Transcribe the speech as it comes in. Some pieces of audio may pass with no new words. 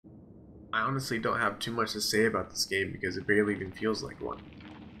I honestly don't have too much to say about this game because it barely even feels like one.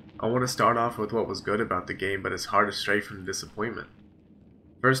 I want to start off with what was good about the game, but it's hard to stray from disappointment.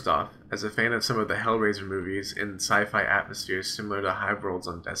 First off, as a fan of some of the Hellraiser movies in sci-fi atmospheres similar to Hive Worlds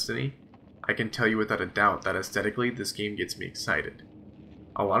on Destiny, I can tell you without a doubt that aesthetically this game gets me excited.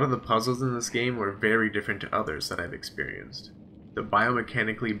 A lot of the puzzles in this game were very different to others that I've experienced. The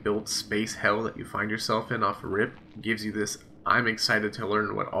biomechanically built space hell that you find yourself in off a rip gives you this "I'm excited to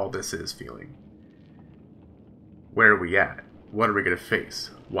learn what all this is" feeling. Where are we at? What are we going to face?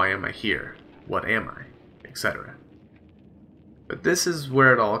 Why am I here? What am I? Etc. But this is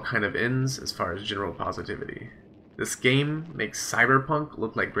where it all kind of ends as far as general positivity. This game makes Cyberpunk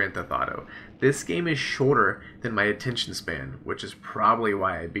look like Grand Theft Auto. This game is shorter than my attention span, which is probably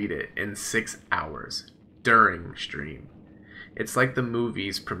why I beat it in 6 hours during stream. It's like the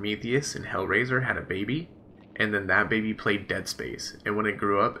movies Prometheus and Hellraiser had a baby, and then that baby played Dead Space, and when it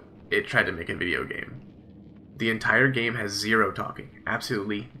grew up, it tried to make a video game. The entire game has zero talking,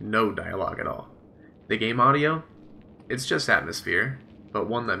 absolutely no dialogue at all. The game audio? It's just atmosphere, but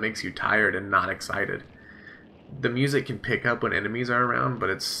one that makes you tired and not excited. The music can pick up when enemies are around, but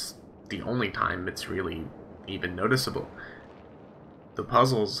it's the only time it's really even noticeable. The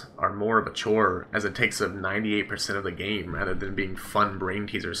puzzles are more of a chore, as it takes up 98% of the game rather than being fun brain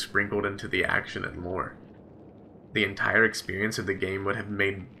teasers sprinkled into the action and lore. The entire experience of the game would have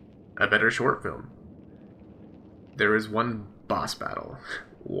made a better short film. There is one boss battle.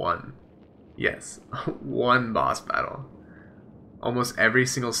 One. Yes, one boss battle. Almost every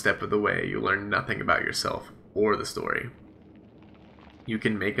single step of the way, you learn nothing about yourself or the story. You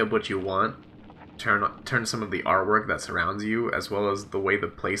can make up what you want, turn some of the artwork that surrounds you, as well as the way the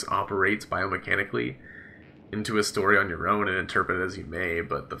place operates biomechanically, into a story on your own and interpret it as you may,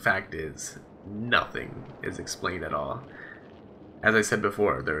 but the fact is, nothing is explained at all. As I said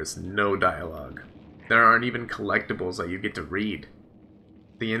before, there is no dialogue. There aren't even collectibles that you get to read.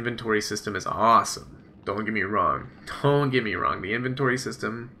 The inventory system is awesome. Don't get me wrong. Don't get me wrong. The inventory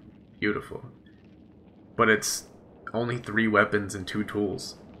system, beautiful. But it's only 3 weapons and 2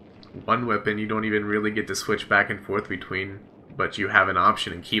 tools. One weapon you don't even really get to switch back and forth between, but you have an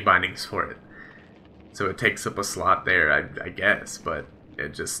option in key bindings for it. So it takes up a slot there, I guess, but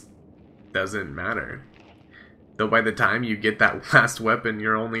it just doesn't matter. Though by the time you get that last weapon,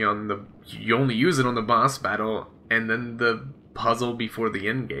 you only use it on the boss battle and then the puzzle before the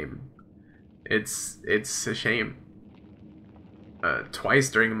end game. It's a shame. Twice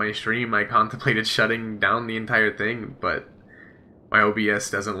during my stream I contemplated shutting down the entire thing, but my OBS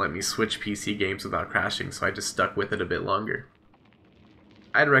doesn't let me switch PC games without crashing, so I just stuck with it a bit longer.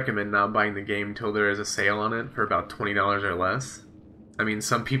 I'd recommend not buying the game till there is a sale on it for about $20 or less. I mean,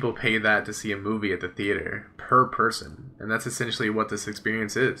 some people pay that to see a movie at the theater, per person, and that's essentially what this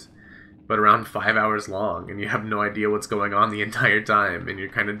experience is. But around 5 hours long, and you have no idea what's going on the entire time, and you're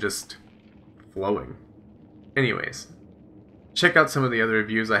kind of just flowing. Anyways, check out some of the other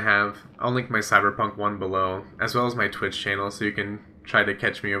reviews I have. I'll link my Cyberpunk one below, as well as my Twitch channel, so you can try to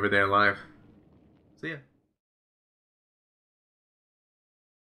catch me over there live. See ya.